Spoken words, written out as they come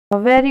A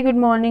very good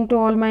morning to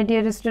all my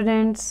dear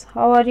students.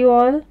 How are you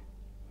all?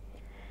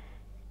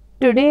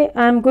 Today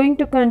I am going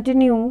to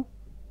continue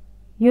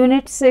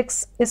Unit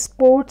 6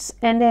 Sports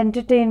and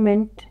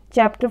Entertainment,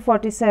 Chapter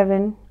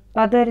 47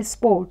 Other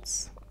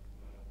Sports.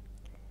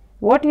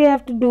 What we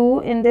have to do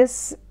in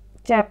this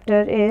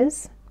chapter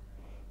is,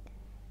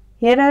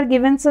 here are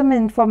given some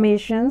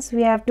informations.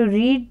 We have to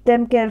read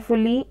them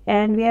carefully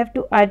and we have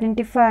to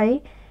identify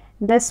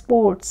the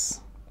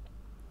sports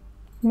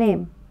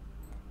name.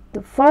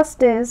 The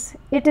first is,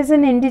 it is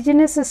an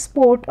indigenous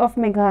sport of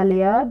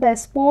Meghalaya. The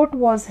sport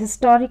was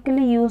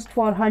historically used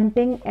for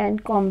hunting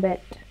and combat.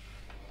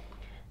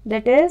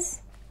 That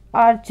is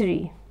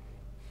archery.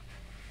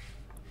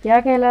 क्या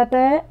कहलाता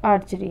है?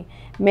 Archery.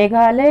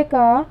 Meghalaya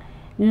का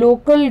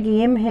local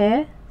game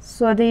है,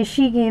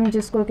 स्वदेशी game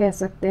जिसको कह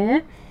सकते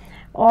हैं,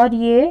 और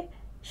ये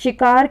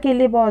शिकार के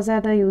लिए बहुत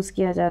ज़्यादा यूज़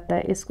किया जाता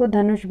है. इसको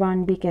धनुष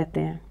बाण भी कहते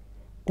हैं,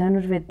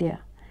 धनुर्विद्या.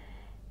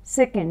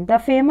 Second, the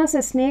famous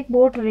snake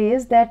boat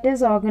race that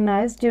is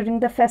organized during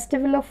the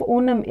festival of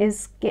Onam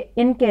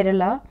in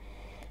Kerala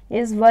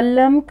is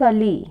Vallam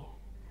Kali.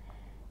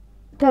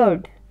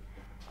 Third,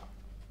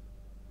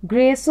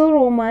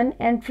 Greco-Roman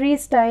and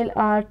freestyle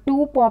are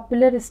two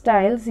popular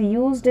styles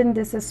used in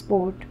this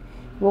sport.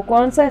 वो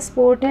कौन सा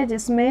sport है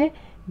जिसमें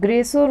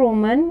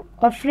Gresso-Roman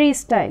और free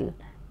style,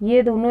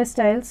 ये दोनों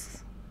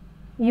styles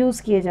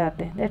use किए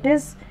जाते हैं. दैट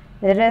इज़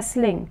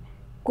रेसलिंग,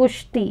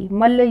 कुश्ती,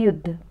 मल्ल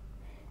युद्ध.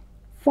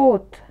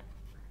 Fourth,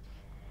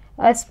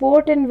 a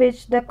sport in which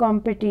the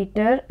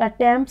competitor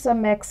attempts a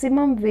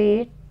maximum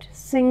weight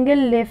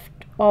single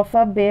lift of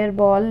a bear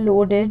ball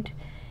loaded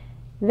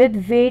with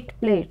weight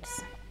plates.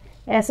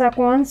 ऐसा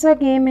कौन सा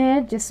गेम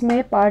है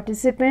जिसमें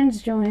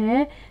पार्टिसिपेंट्स जो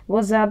हैं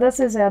वो ज़्यादा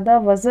से ज़्यादा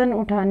वज़न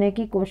उठाने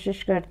की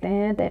कोशिश करते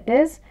हैं? That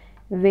is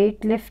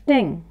weight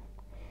lifting.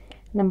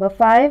 Number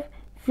 5,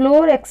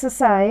 floor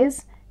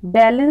exercise,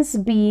 balance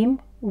beam,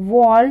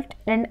 vault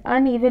and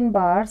uneven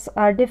bars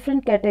are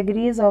different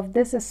categories of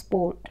this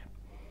sport.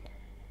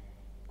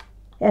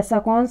 ऐसा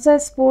कौन सा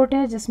स्पोर्ट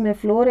है जिसमें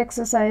फ्लोर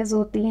एक्सरसाइज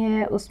होती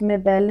हैं,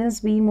 उसमें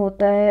बैलेंस बीम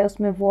होता है,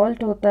 उसमें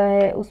वॉल्ट होता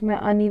है, उसमें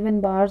अनइवन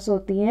बार्स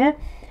होती हैं?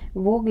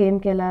 वो गेम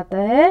कहलाता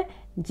है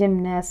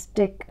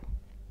gymnastic.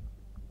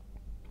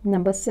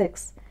 Number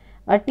 6,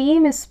 a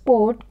team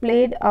sport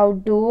played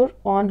outdoor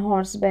on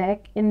horseback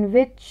in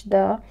which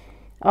the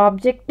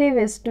objective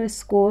is to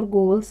score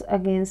goals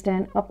against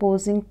an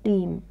opposing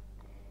team.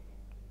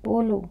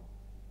 पोलो,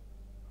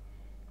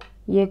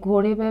 ये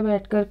घोड़े पर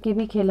बैठकर के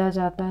भी खेला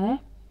जाता है,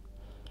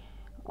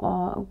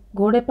 और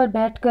घोड़े पर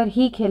बैठकर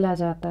ही खेला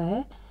जाता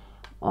है,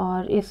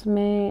 और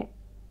इसमें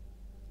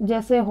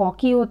जैसे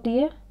हॉकी होती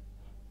है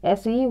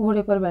ऐसे ही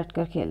घोड़े पर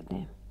बैठकर खेलते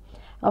हैं.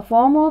 A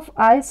form of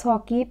ice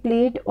hockey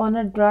played on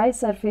a dry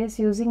surface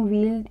using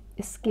wheeled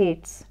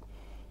skates.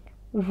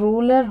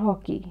 Roller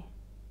hockey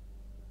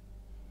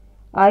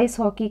ice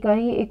hockey का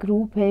ही एक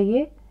रूप है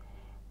ये,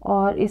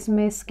 और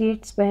इसमें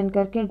स्केट्स पहन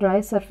करके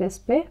ड्राई सरफेस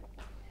पे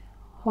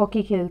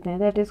हॉकी खेलते हैं.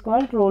 That is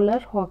called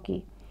roller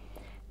hockey.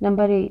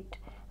 Number 8,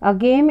 a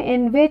game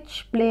in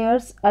which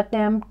players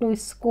attempt to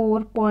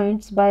score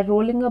points bye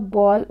rolling a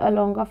ball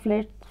along a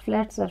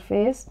flat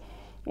surface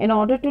in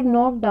order to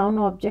knock down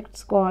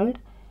objects called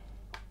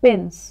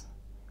pins.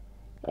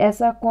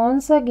 ऐसा कौन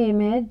सा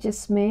game है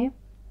जिसमें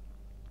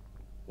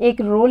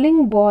एक rolling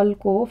ball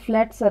को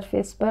flat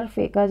surface पर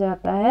फेंका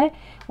जाता है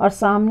और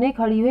सामने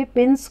खड़ी हुई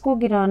पिन्स को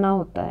गिराना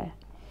होता है?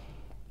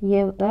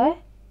 ये होता है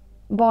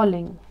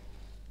bowling.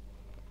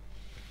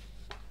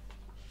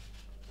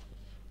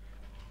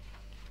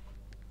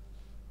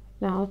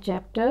 Now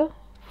chapter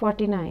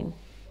 49,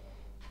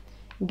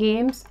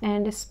 games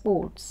and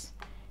sports.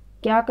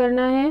 क्या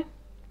करना है?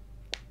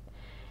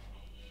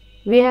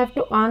 We have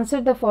to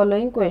answer the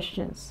following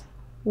questions.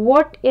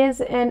 What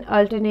is an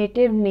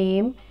alternative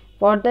name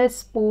for the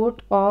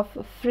sport of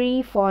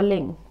free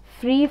falling?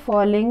 Free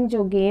falling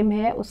जो गेम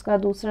है उसका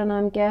दूसरा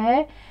नाम क्या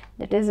है?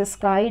 That is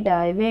sky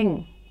diving.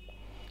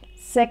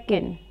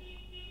 Second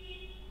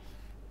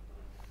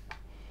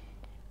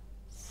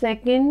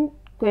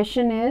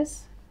question is,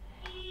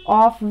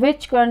 of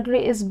which country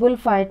is bull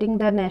fighting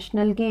the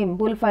national game?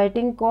 Bull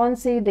fighting कौन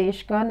से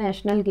देश का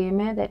नेशनल गेम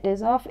है? That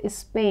is of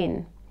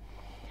Spain.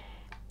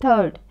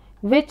 Third,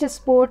 which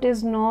sport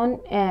is known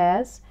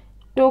as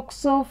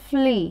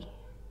टोक्सोफ्ली?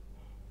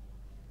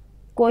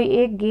 कोई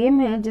एक गेम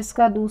है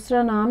जिसका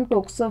दूसरा नाम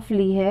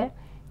टोक्सोफ्ली है.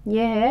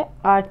 यह है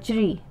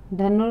archery,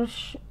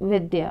 Dhanush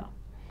Vidya.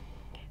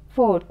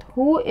 Fourth,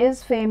 who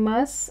is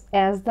famous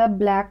as the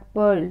black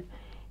Perl?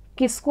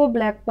 किसको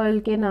ब्लैक पर्ल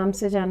के नाम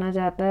से जाना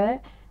जाता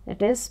है?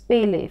 It is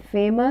Pele,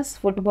 famous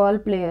football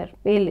player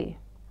Pele.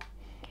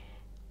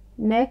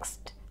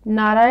 Next,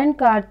 Narayan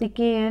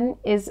Karthikeyan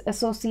is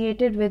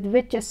associated with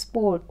which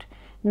sport?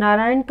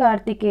 Narayan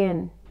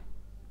Karthikeyan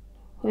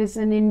who is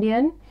an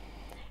Indian,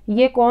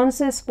 ये कौन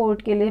से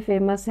स्पोर्ट के लिए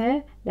फेमस है?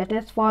 That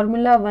is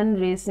formula 1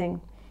 racing,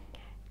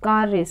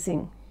 car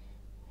racing.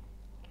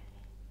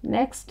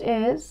 Next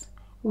is,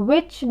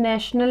 which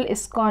national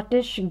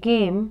Scottish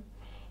game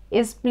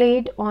is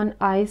played on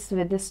ice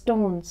with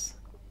stones?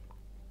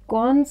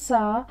 कौन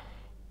सा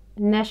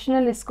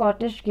national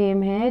Scottish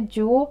game है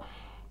जो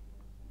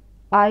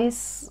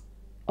आइस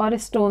और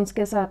स्टोन्स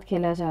के साथ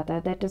खेला जाता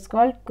है, that is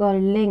called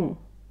curling.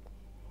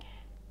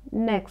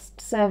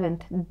 Next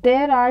 7th,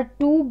 there are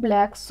 2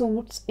 black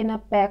suits in a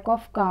pack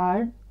of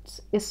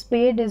cards,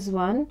 spade is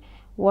one,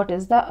 what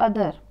is the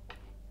other?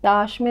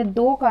 ताश में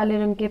 2 काले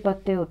रंग के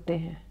पत्ते होते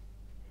हैं,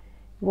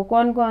 वो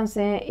कौन कौन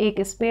से हैं?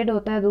 एक स्पेड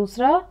होता है,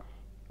 दूसरा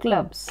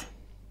clubs.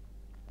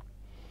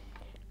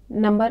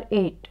 Number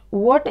 8,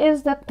 what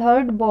is the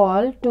third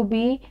ball to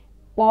be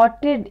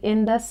potted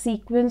in the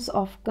sequence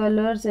of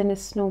colors in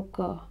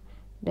snooker?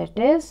 That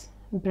is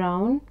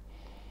brown.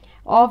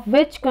 Of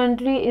which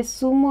country is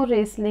sumo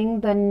wrestling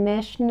the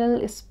national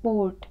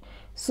sport?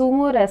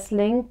 Sumo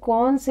wrestling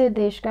कौन से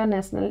देश का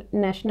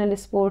national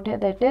sport है?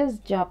 That is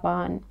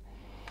Japan.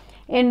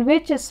 In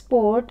which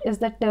sport is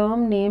the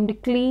term named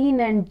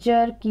clean and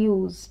jerk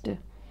used?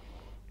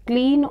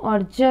 Clean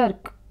और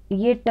jerk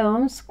ये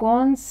terms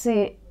कौन से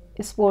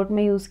sport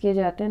में use किए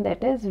जाते हैं?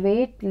 That is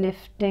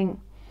weightlifting.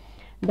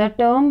 The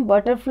term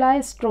butterfly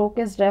stroke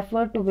is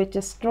referred to which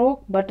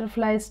stroke?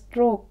 Butterfly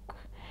stroke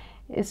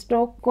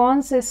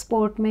कौन से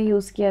स्पोर्ट में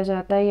यूज़ किया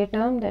जाता है ये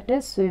term? That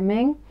is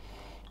swimming.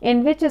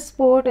 In which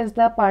sport is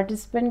the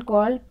participant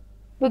called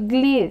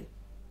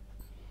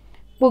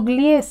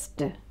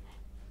पुगलियस्ट?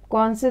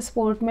 कौन से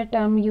स्पोर्ट में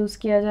टर्म यूज़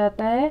किया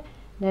जाता है?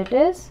 That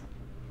is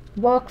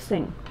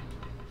boxing.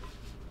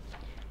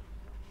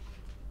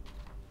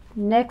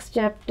 Next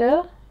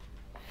chapter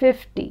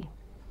 50,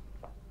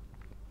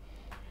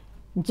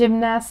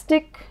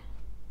 gymnastic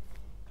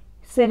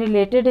से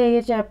रिलेटेड है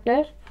ये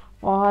चैप्टर,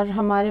 और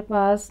हमारे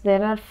पास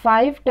देर आर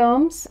 5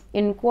 टर्म्स,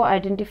 इनको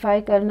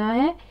आइडेंटिफाई करना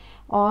है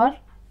और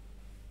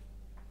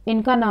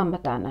इनका नाम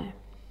बताना है।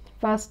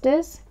 First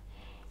is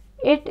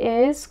it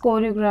is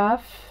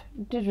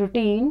choreographed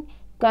routine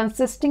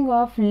consisting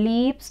of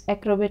leaps,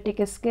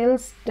 acrobatic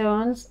skills,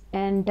 turns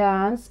and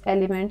dance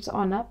elements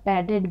on a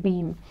padded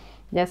beam.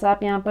 जैसा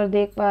आप यहाँ पर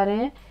देख पा रहे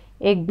हैं,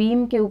 एक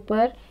बीम के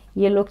ऊपर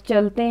ये लोग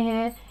चलते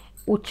हैं,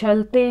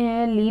 उछलते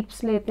हैं,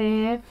 लीप्स लेते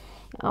हैं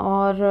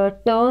और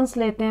टर्न्स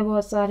लेते हैं,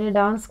 बहुत सारे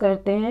डांस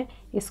करते हैं,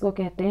 इसको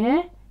कहते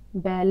हैं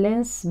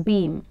balance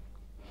beam.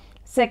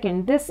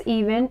 Second, this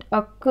event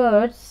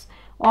occurs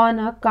on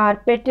a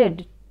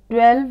carpeted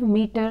 12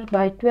 meter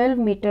by 12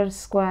 meter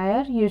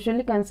square,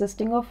 usually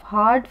consisting of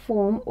hard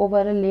foam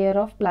over a layer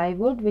of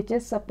plywood which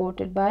is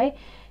supported by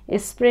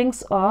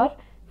springs or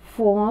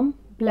foam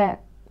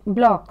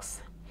blocks.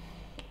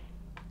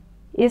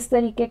 इस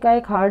तरीके का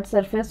एक hard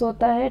surface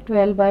होता है,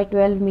 12 by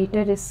 12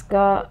 metre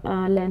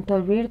इसका length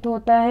और width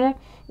होता है।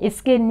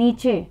 इसके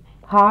नीचे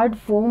हार्ड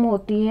फोम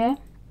होती है,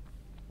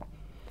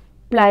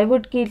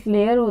 प्लाईवुड की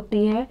लेयर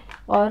होती है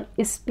और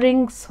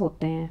स्प्रिंग्स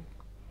होते हैं,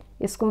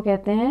 इसको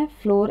कहते हैं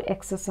floor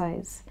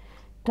exercise.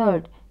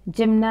 Third,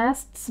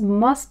 जिम्नास्ट्स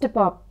must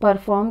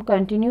perform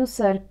continuous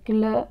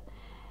circular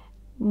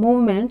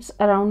movements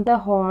around the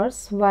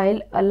horse while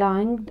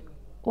allowing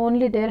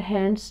only their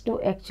hands to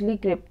actually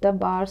grip the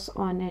bars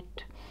on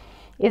it.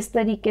 इस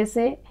तरीके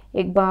से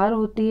एक बार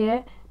होती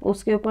है,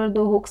 उसके ऊपर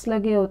 2 हुक्स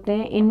लगे होते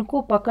हैं,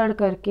 इनको पकड़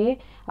करके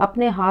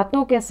अपने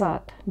हाथों के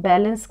साथ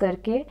बैलेंस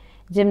करके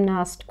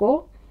जिम्नास्ट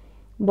को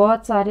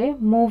बहुत सारे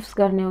मूव्स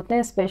करने होते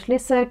हैं, स्पेशली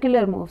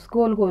सर्कुलर मूव्स,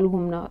 गोल गोल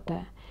घूमना होता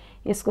है,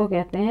 इसको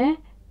कहते हैं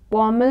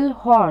पॉमेल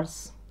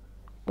horse.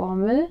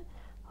 पॉमेल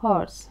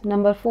horse.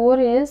 Number 4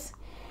 is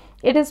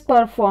it is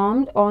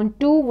performed on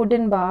 2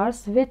 wooden bars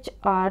which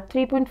are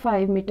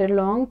 3.5 meter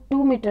long,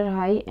 2 meter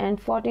high and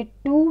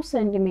 42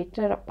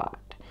 centimeter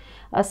apart.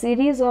 A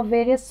series of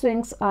various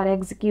swings are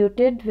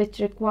executed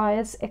which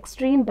requires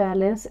extreme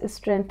balance,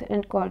 strength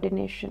and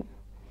coordination.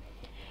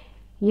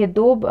 ये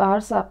 2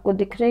 bars आपको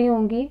दिख रही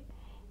होंगी,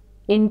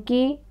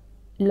 इनकी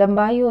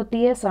लंबाई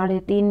होती है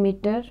 3.5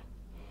 metre,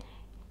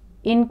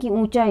 इनकी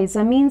ऊंचाई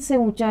ज़मीन से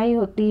ऊंचाई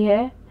होती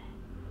है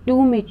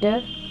 2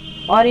 मीटर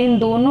और इन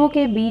दोनों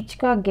के बीच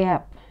का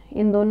गैप,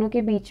 इन दोनों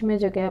के बीच में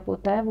जो गैप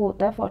होता है वो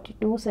होता है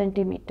 42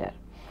 सेंटीमीटर।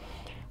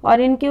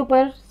 और इनके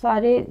ऊपर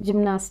सारे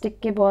जिम्नास्टिक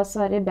के बहुत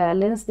सारे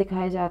बैलेंस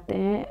दिखाए जाते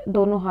हैं,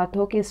 दोनों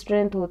हाथों की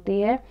स्ट्रेंथ होती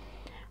है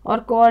और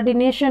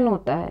कोऑर्डिनेशन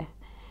होता है,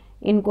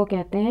 इनको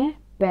कहते हैं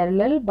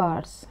parallel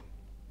bars.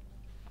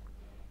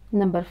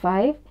 Number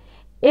 5,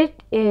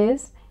 it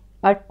is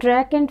a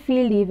track and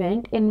field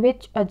event in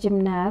which a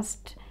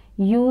gymnast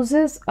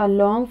uses a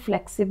long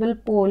flexible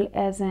pole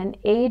as an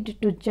aid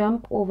to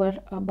jump over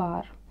a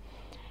bar.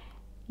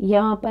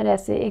 यहाँ पर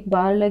ऐसे एक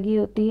बार लगी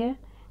होती है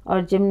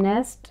और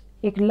जिम्नास्ट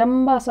एक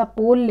लंबा सा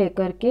पोल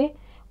लेकर के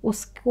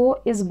उसको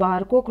इस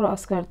बार को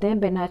क्रॉस करते हैं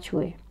बिना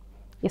छुए,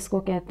 इसको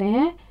कहते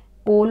हैं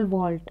पोल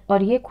वॉल्ट,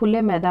 और ये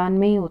खुले मैदान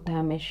में ही होता है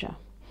हमेशा,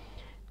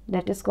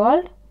 that is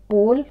called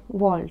pole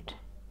vault.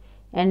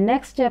 And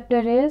next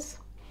chapter is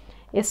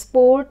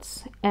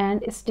sports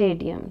and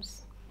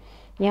stadiums.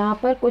 यहाँ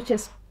पर कुछ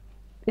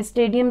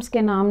स्टेडियम्स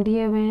के नाम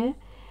दिए हुए हैं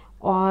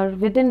और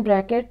with in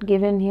bracket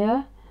given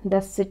here the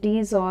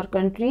cities और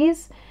कंट्रीज़,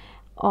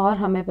 और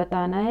हमें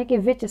बताना है कि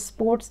विच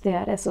sports they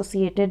are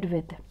associated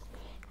with.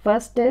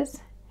 First is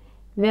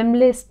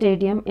Wembley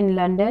stadium in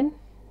London,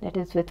 that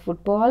is with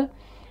football.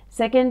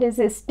 Second is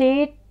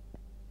Stade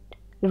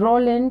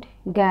Roland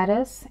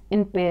Garros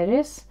in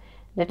Paris,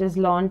 that is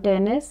lawn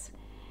tennis.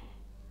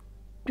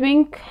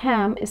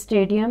 Twickenham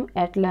Stadium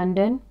at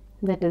London,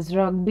 that is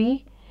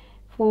rugby.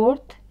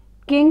 Fourth,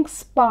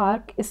 Kings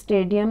Park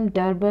Stadium,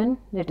 Durban,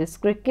 that is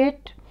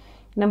cricket.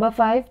 Number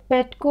 5,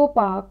 Petco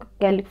Park,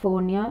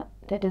 California,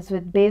 that is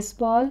with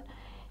baseball.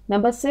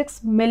 Number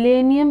 6,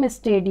 Millennium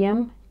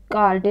Stadium,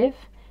 Cardiff,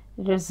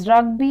 that is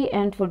rugby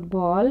and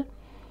football.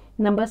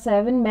 Number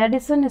 7,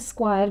 Madison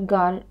Square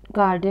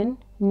Garden,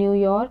 New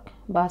York,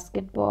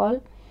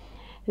 basketball.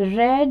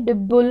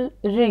 Red Bull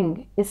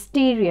Ring,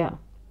 Styria,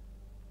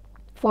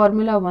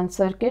 Formula 1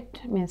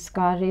 circuit, means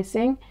car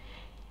racing.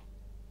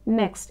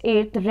 Next,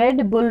 8th,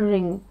 Red Bull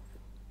Ring,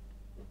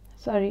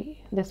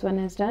 sorry, this one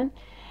is done.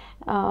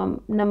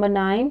 Number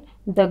 9,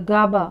 the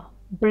Gabba,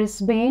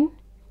 Brisbane,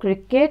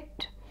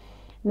 cricket.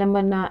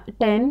 Number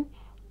 10,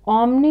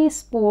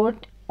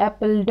 Omnisport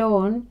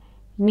Apeldoorn,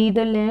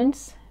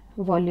 Netherlands,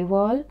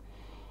 volleyball.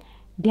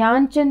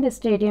 Dhyanchand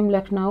Stadium,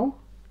 Lucknow,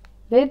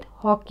 with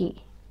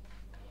hockey.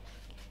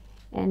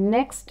 And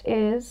next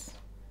is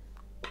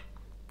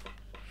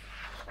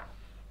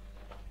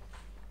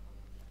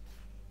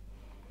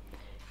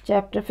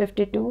Chapter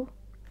 52,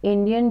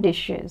 Indian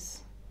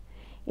dishes.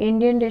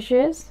 Indian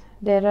dishes,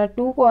 there are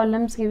 2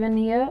 columns given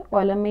here.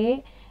 Column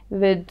A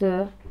with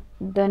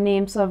the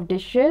names of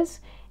dishes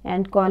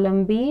and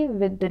column B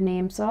with the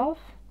names of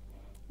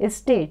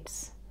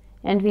states,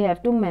 and we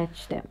have to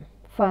match them.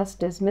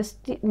 First is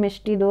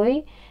Mishti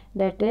Doi,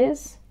 that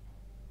is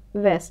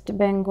West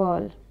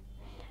Bengal.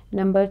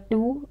 Number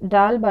 2,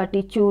 Dal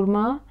Bati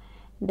Churma,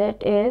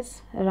 that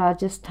is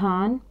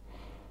Rajasthan.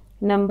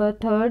 Number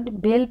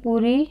 3rd, Bhel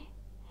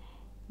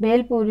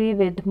Puri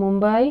with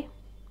Mumbai.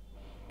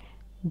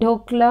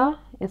 Dhokla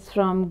is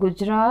from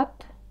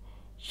Gujarat.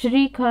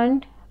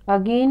 Shrikhand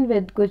again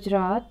with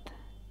Gujarat.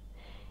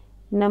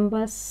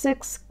 Number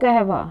 6,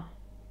 Kahwa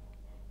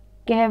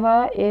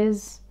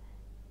is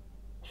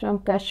from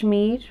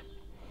Kashmir.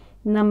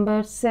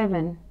 Number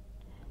 7,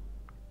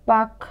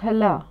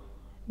 Pakhala,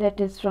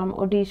 that is from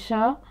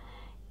Odisha.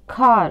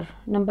 Khar,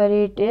 number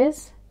 8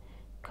 is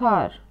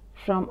Khar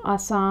from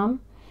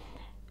Assam.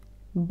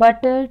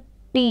 Butter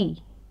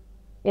tea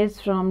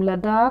is from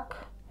Ladakh.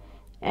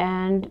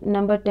 And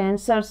number 10,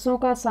 Sarson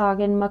ka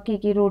saag and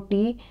makki ki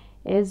roti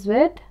is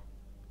with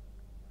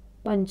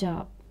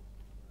Punjab.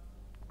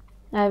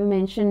 I have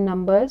mentioned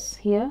numbers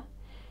here,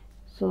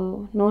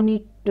 so no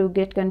need to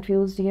get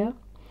confused here.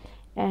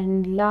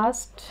 And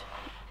last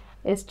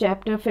is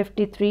Chapter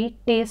 53,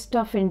 Taste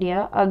of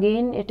India.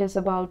 Again it is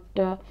about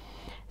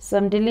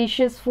some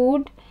delicious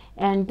food,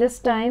 and this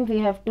time we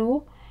have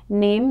to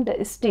name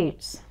the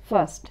states.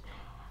 First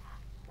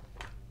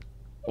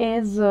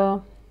is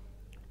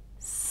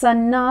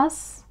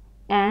Sannas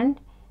and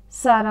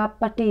Sara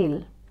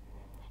Patel.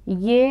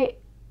 ये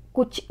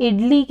कुछ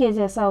इडली के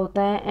जैसा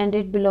होता है and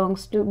it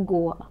belongs to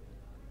Goa.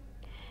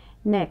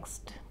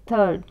 Next,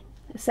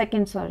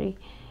 second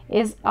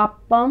is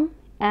Appam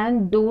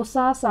and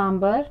Dosa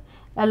Sambar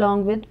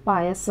along with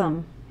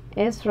Payasam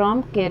is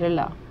from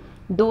Kerala.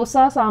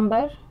 Dosa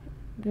Sambar,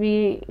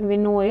 we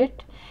know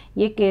it,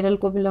 ये केरल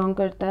को belong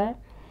करता है.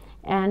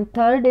 And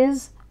third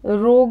is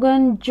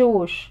Rogan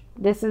Josh.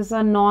 This is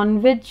a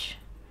non-veg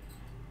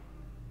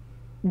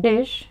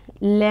dish,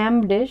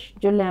 lamb dish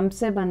जो lamb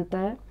से बनता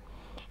है.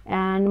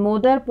 And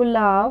Modar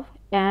Pulav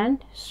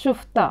and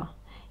Shufta,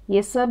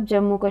 ये सब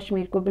जम्मू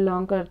कश्मीर को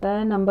belong करता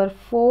है. Number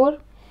 4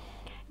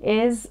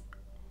 is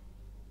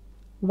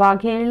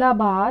Waghela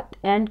Bhat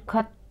and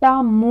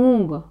Khatta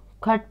Moong.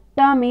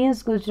 Khatta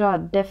means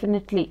Gujarat,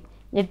 definitely.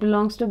 It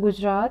belongs to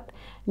Gujarat.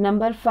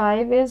 Number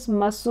 5 is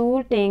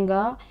Masoor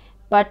Tenga,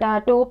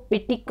 Potato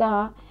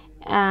Pitika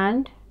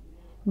and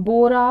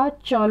Bora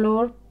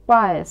Cholor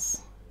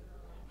Payas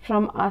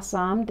from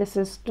Assam. This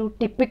is too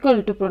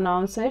typical to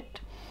pronounce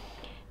it.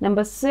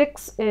 Number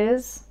 6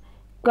 is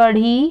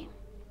Kadhi,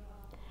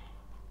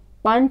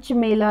 Panch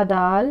Mela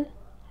Dal,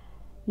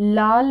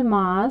 Lal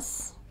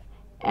Mas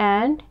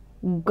and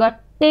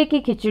Gatte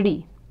Ki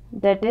Khichdi,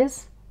 that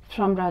is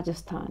from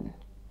Rajasthan.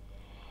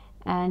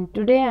 And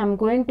today I am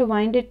going to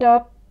wind it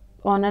up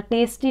on a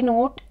tasty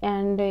note,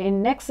 and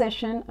in next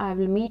session I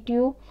will meet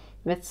you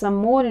with some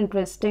more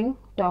interesting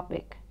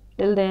topic.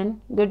 Till then,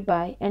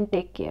 goodbye and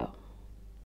take care.